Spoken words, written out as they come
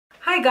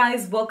Hi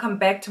guys, welcome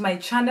back to my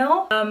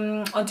channel.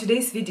 On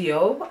today's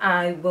video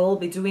I will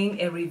be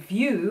doing a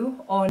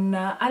review on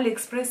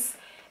AliExpress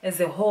as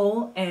a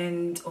whole,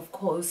 and of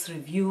course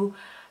review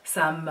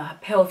some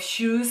pair of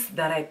shoes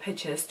that I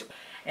purchased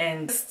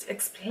and just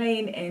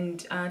explain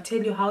and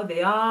tell you how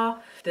they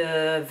are,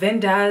 the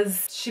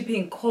vendors,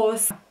 shipping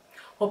costs,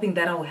 hoping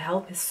that I will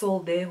help a soul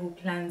there who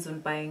plans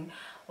on buying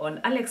on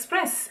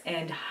AliExpress,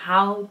 and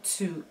how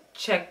to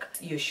check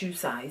your shoe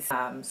size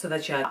so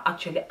that you are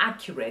actually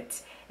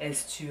accurate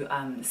as to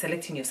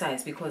selecting your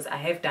size, because I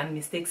have done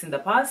mistakes in the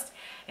past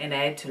and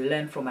I had to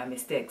learn from my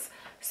mistakes.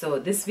 So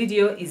this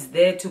video is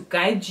there to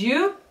guide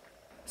you.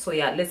 So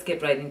yeah, let's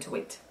get right into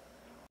it.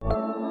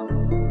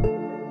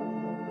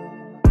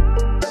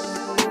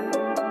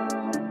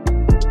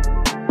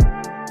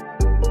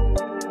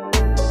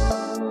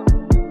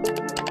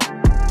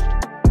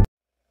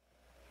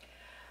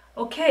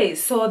 Okay,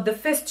 so the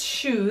first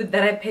shoe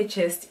that I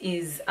purchased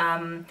is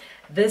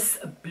this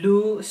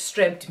blue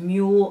striped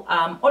mule.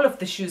 All of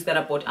the shoes that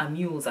I bought are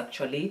mules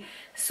actually,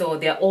 so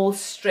they're all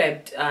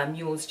striped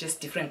mules, just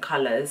different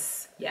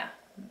colors. Yeah,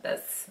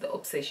 that's the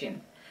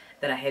obsession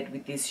that I had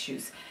with these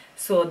shoes.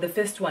 So the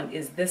first one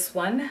is this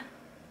one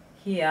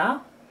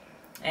here,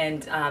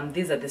 and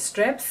these are the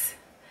straps.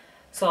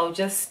 So I'll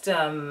just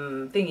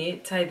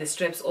tie the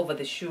straps over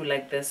the shoe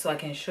like this so I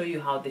can show you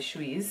how the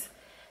shoe is.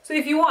 So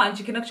if you want,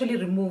 you can actually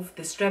remove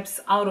the straps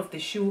out of the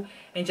shoe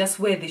and just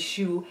wear the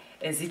shoe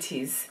as it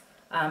is.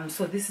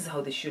 So this is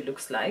how the shoe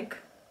looks like.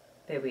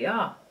 There we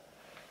are.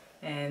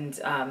 And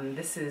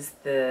this is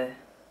the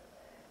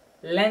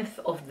length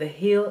of the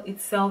heel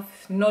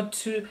itself. Not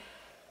too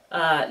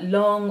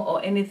long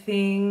or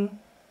anything,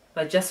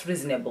 but just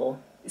reasonable,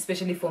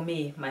 especially for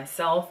me,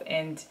 myself,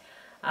 and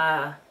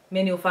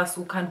many of us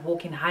who can't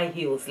walk in high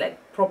heels,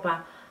 like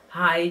proper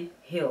high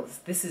heels.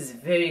 This is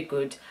very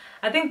good.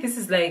 I think this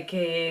is like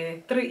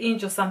a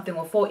 3-inch or something,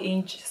 or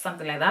 4-inch,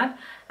 something like that.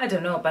 I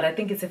don't know, but I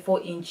think it's a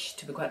 4-inch,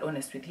 to be quite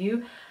honest with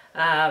you.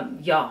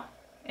 Yeah,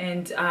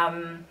 and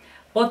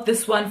bought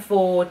this one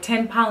for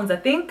 £10 I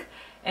think,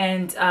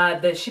 and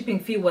the shipping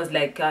fee was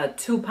like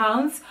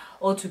 £2,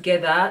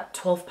 altogether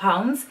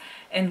 £12.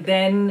 And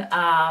then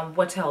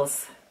what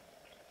else?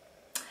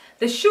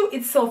 The shoe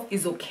itself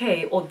is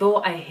okay, although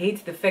I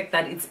hate the fact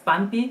that it's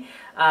bumpy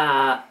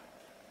on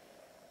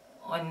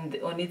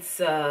its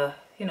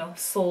you know,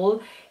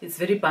 sole. It's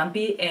very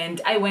bumpy,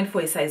 and I went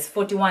for a size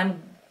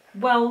 41.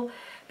 Well,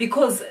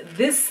 because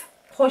this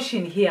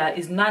portion here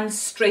is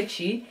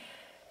non-stretchy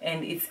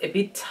and it's a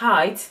bit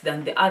tight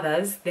than the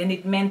others, then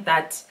it meant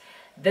that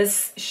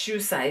this shoe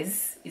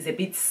size is a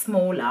bit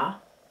smaller,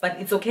 but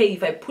it's okay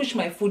if I push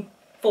my foot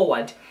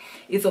forward.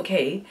 It's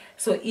okay.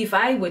 So if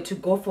I were to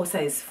go for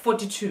size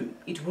 42,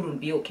 it wouldn't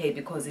be okay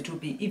because it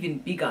would be even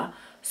bigger.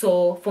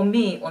 So for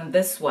me on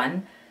this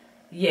one,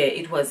 yeah,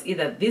 it was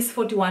either this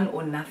 41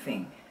 or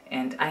nothing,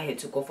 and I had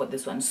to go for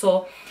this one.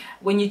 So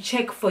when you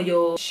check for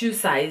your shoe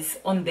size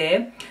on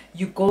there,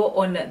 you go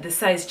on the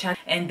size chart,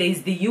 and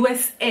there's the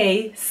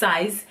USA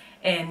size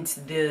and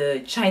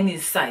the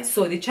Chinese size.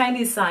 So the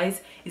Chinese size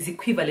is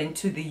equivalent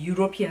to the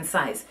European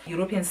size.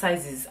 European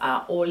sizes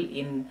are all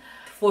in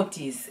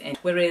 40s, and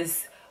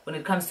whereas when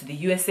it comes to the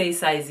USA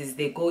sizes,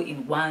 they go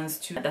in 1s,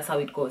 2s. That's how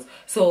it goes.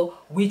 So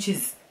which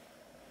is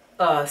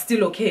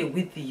still okay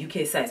with the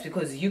UK size,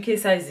 because UK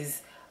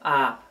sizes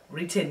are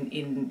written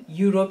in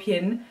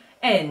European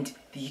and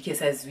the UK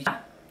size.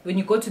 When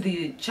you go to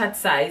the chart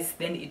size,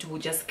 then it will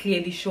just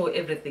clearly show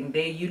everything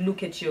there. You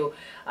look at your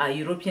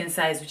European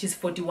size, which is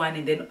 41,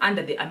 and then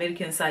under the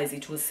American size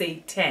it will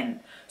say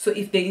 10. So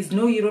if there is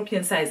no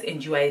European size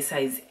and you are a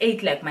size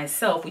 8 like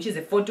myself, which is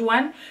a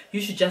 41,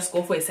 you should just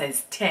go for a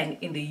size 10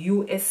 in the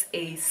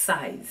USA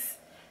size.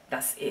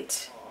 That's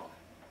it.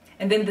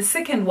 And then the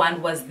second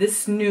one was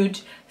this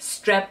nude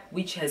strap,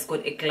 which has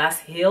got a glass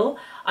heel.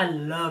 I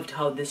loved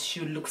how this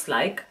shoe looks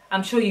like.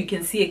 I'm sure you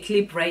can see a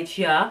clip right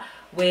here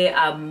where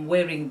I'm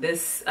wearing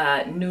this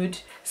nude.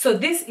 So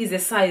this is a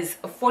size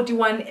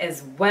 41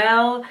 as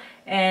well,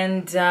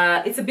 and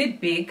it's a bit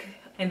big.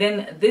 And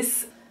then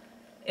this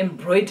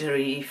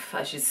embroidery, if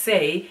I should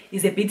say,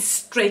 is a bit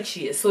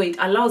stretchy, so it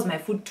allows my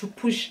foot to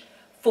push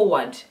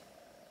forward.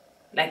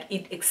 Like,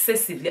 it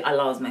excessively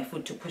allows my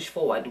foot to push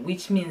forward,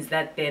 which means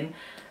that then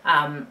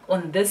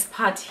on this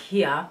part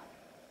here,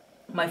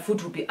 my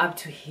foot will be up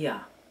to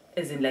here,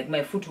 as in like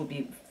my foot will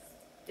be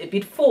a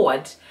bit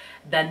forward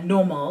than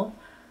normal.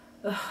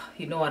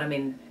 You know what I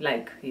mean?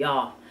 Like,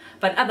 yeah.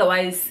 But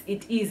otherwise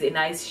it is a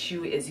nice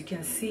shoe, as you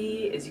can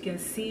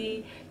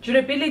see.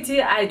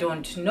 Durability, I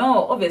don't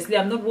know. Obviously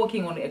I'm not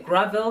walking on a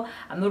gravel,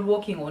 I'm not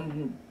walking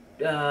on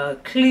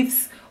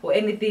cliffs or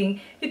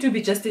anything. It will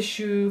be just a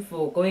shoe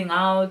for going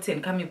out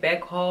and coming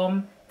back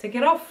home. Take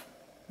it off.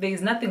 There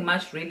is nothing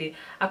much really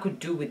I could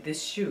do with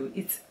this shoe.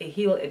 It's a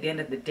heel at the end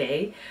of the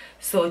day.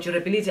 So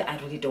durability, I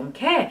really don't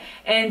care.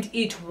 And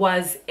it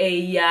was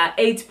a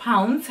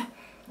 £8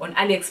 on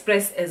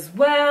AliExpress as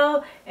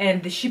well,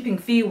 and the shipping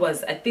fee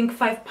was I think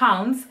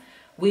 £5,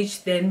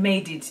 which then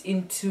made it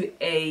into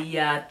a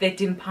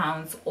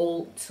 £13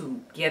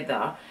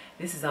 altogether.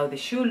 this is how the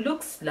shoe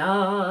looks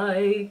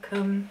like.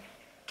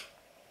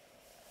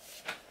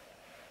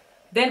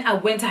 Then I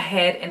went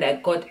ahead and I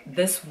got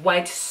this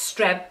white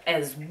strap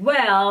as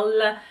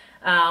well,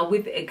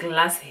 with a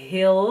glass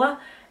heel.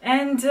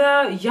 And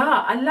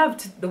yeah, I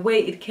loved the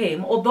way it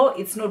came, although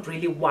it's not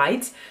really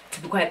white.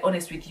 To be quite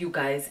honest with you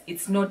guys,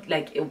 it's not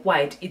like a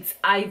white, it's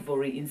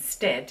ivory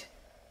instead.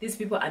 These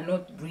people are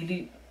not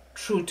really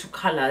true to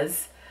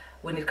colors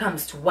when it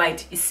comes to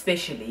white,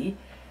 especially.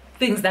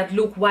 Things that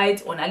look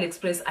white on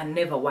AliExpress are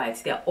never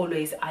white, they are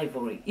always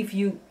ivory. If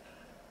you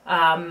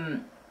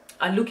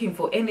are looking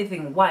for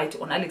anything white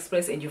on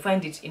AliExpress and you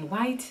find it in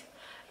white,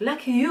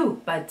 lucky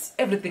you. But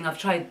everything I've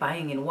tried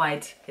buying in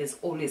white has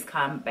always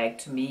come back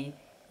to me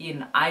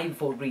in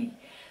ivory.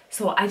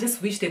 So I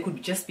just wish they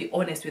could just be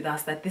honest with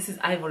us that this is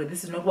ivory,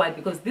 this is not white,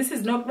 because this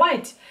is not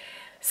white.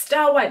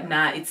 Star white,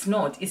 nah, it's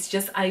not, it's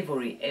just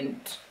ivory. And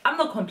I'm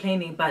not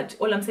complaining, but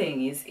all I'm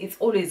saying is it's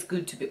always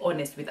good to be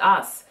honest with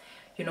us,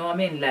 you know what I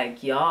mean?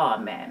 Like, yeah,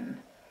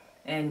 man.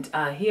 And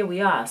here we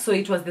are. So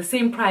it was the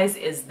same price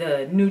as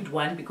the nude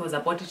one because I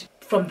bought it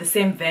from the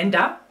same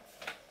vendor.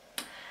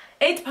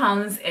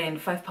 £8 and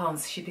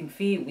 £5 shipping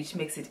fee, which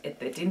makes it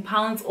at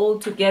 £13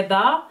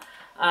 altogether.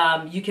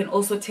 You can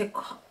also take,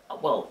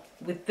 well,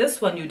 with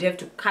this one you'd have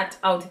to cut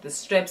out the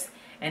straps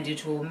and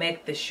it will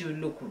make the shoe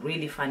look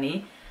really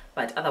funny,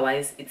 but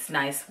otherwise it's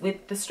nice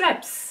with the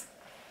straps.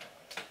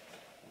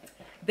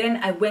 Then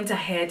I went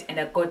ahead and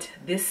I got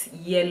this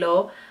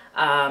yellow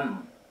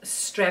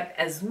strap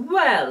as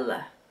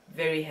well.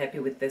 Very happy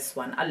with this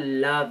one. I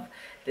love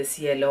this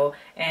yellow,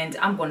 and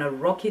I'm gonna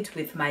rock it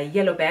with my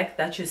yellow bag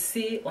that you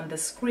see on the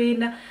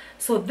screen.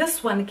 So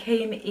this one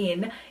came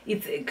in,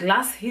 it's a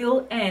glass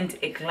heel and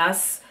a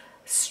glass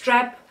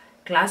strap,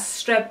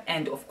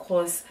 and of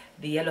course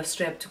the yellow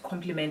strap to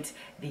complement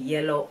the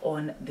yellow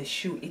on the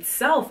shoe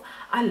itself.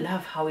 I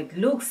love how it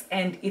looks,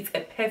 and it's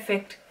a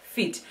perfect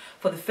fit.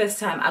 For the first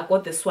time I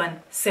got this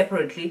one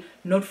separately,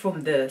 not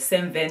from the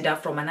same vendor,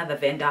 from another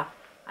vendor.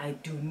 I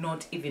do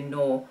not even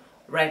know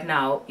right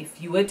now.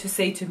 If you were to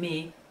say to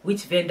me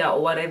which vendor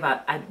or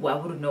whatever, I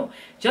wouldn't know.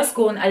 Just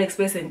go on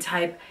AliExpress and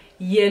type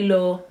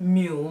yellow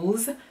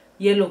mules,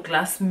 yellow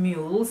glass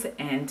mules,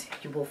 and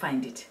you will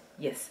find it.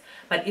 Yes,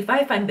 but if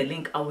I find the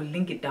link, I will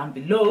link it down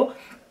below.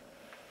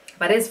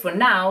 But as for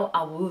now,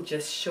 I will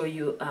just show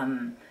you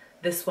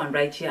this one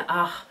right here.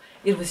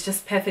 It was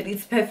just perfect.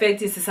 It's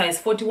perfect. It's a size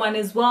 41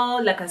 as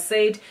well. Like I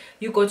said,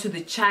 you go to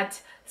the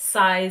chart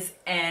size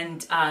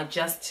and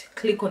just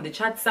click on the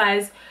chart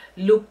size,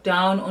 look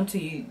down onto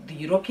the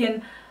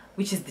European,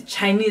 which is the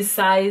Chinese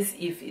size.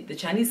 If the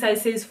Chinese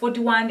size says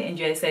 41 and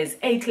your size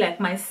 8 like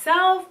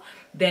myself,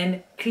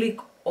 then click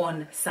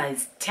on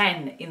size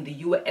 10 in the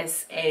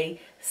USA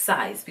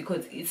size,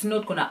 because it's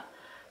not gonna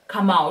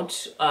come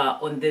out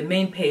on the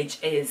main page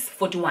as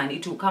 41.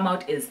 It will come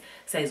out as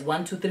size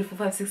 1, 2, 3, 4,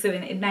 5, 6,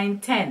 7, 8, 9,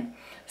 10.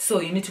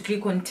 So you need to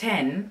click on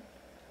 10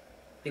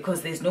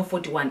 because there's no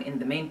 41 in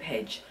the main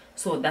page.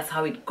 So that's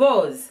how it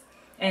goes.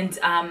 And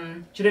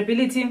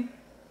durability,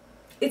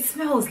 it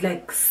smells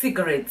like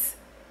cigarettes.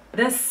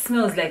 This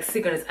smells like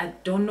cigarettes. I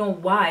don't know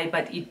why,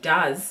 but it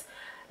does.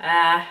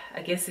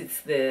 I guess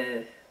it's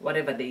the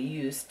whatever they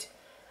used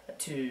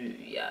to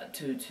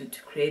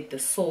create the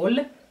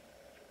sole.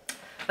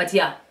 But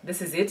yeah,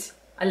 this is it.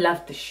 I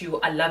loved the shoe.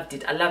 I loved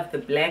it. I love the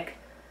black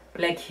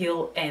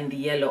heel and the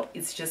yellow.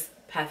 It's just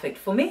perfect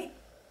for me.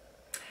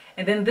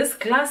 And then this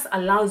glass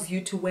allows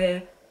you to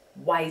wear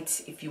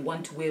white if you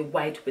want to wear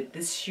white with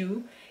this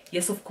shoe.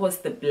 Yes, of course,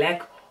 the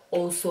black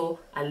also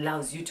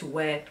allows you to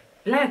wear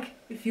black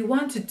if you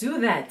want to do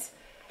that.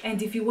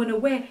 And if you want to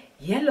wear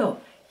yellow,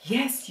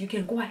 yes, you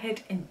can go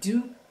ahead and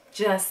do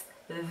just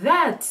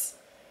that.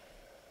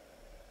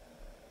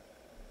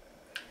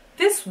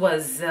 This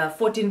was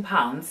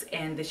 £14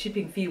 and the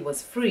shipping fee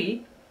was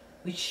free,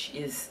 which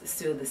is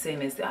still the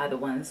same as the other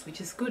ones, which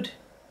is good.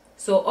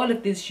 So all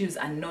of these shoes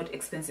are not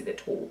expensive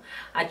at all.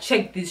 I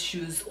checked these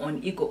shoes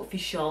on Ego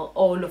Official.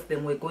 All of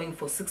them were going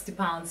for £60,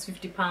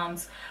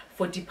 £50,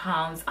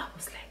 £40. I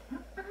was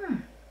like,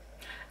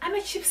 I'm a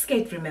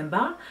cheapskate,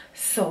 remember?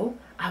 So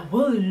I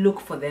will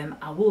look for them.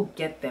 I will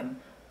get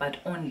them, but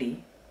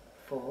only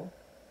for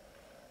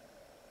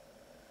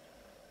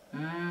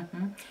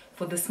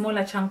the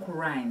smaller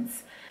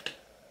chankurines.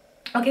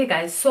 Okay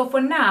guys, so for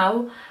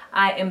now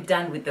I am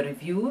done with the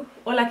review.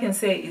 All I can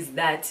say is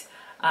that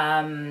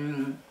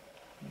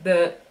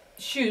the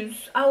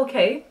shoes are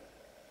okay.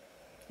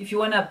 If you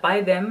want to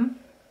buy them,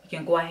 you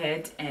can go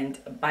ahead and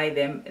buy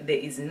them. There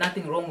is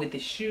nothing wrong with the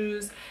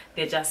shoes.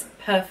 They're just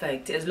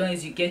perfect. As long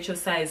as you get your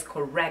size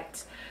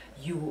correct,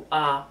 you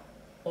are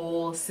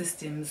all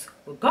systems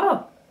will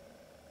go.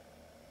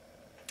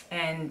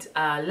 And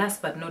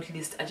last but not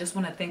least, I just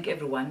want to thank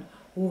everyone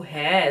who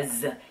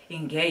has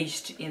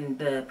engaged in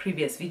the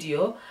previous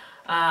video.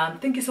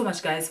 Thank you so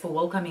much guys for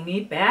welcoming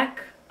me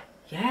back.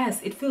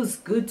 Yes, it feels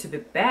good to be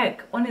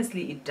back.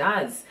 Honestly, it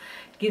does.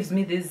 It gives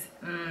me these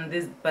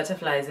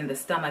butterflies in the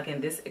stomach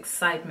and this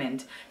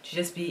excitement to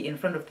just be in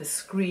front of the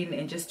screen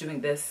and just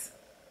doing this.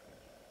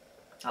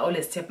 I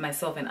always tap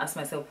myself and ask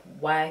myself,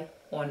 why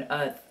on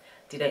earth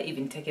did I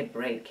even take a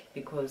break?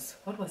 Because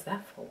what was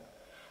that for?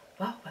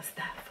 What was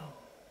that for?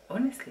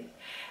 Honestly.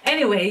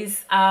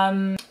 Anyways,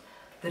 the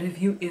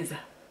review is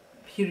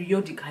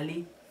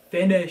periodically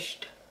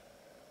finished.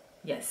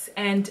 Yes,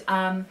 and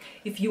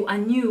if you are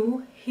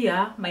new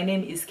here, my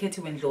name is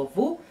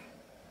Khethiwe,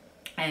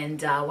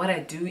 and what I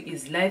do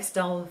is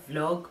lifestyle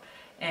vlog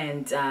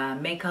and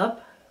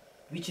makeup,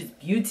 which is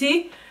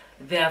beauty.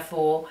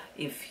 Therefore,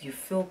 if you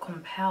feel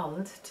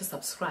compelled to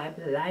subscribe,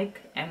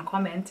 like and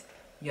comment,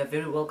 you're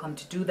very welcome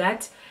to do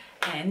that.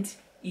 And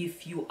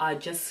if you are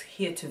just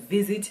here to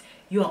visit,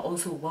 you are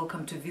also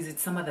welcome to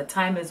visit some other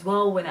time as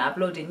well when I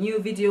upload a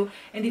new video.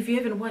 And if you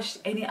haven't watched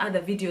any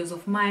other videos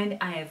of mine,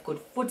 I have got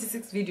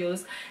 46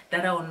 videos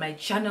that are on my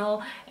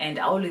channel, and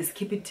I always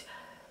keep it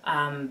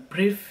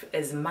brief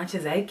as much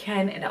as I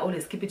can, and I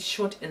always keep it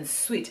short and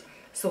sweet.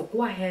 So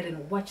go ahead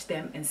and watch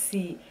them and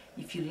see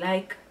if you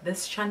like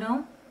this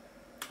channel.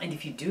 And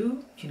if you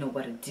do, you know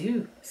what to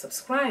do.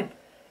 Subscribe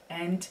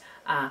and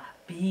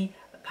be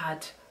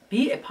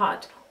a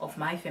part of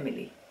my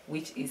family,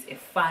 which is a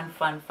fun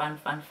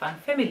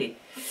family.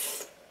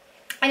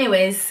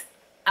 Anyways,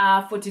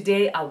 for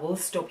today I will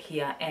stop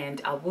here,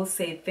 and I will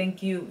say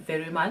thank you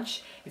very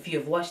much if you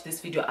have watched this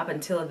video up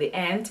until the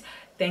end.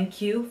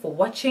 Thank you for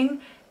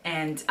watching,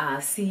 and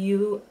see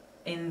you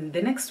in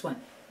the next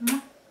one.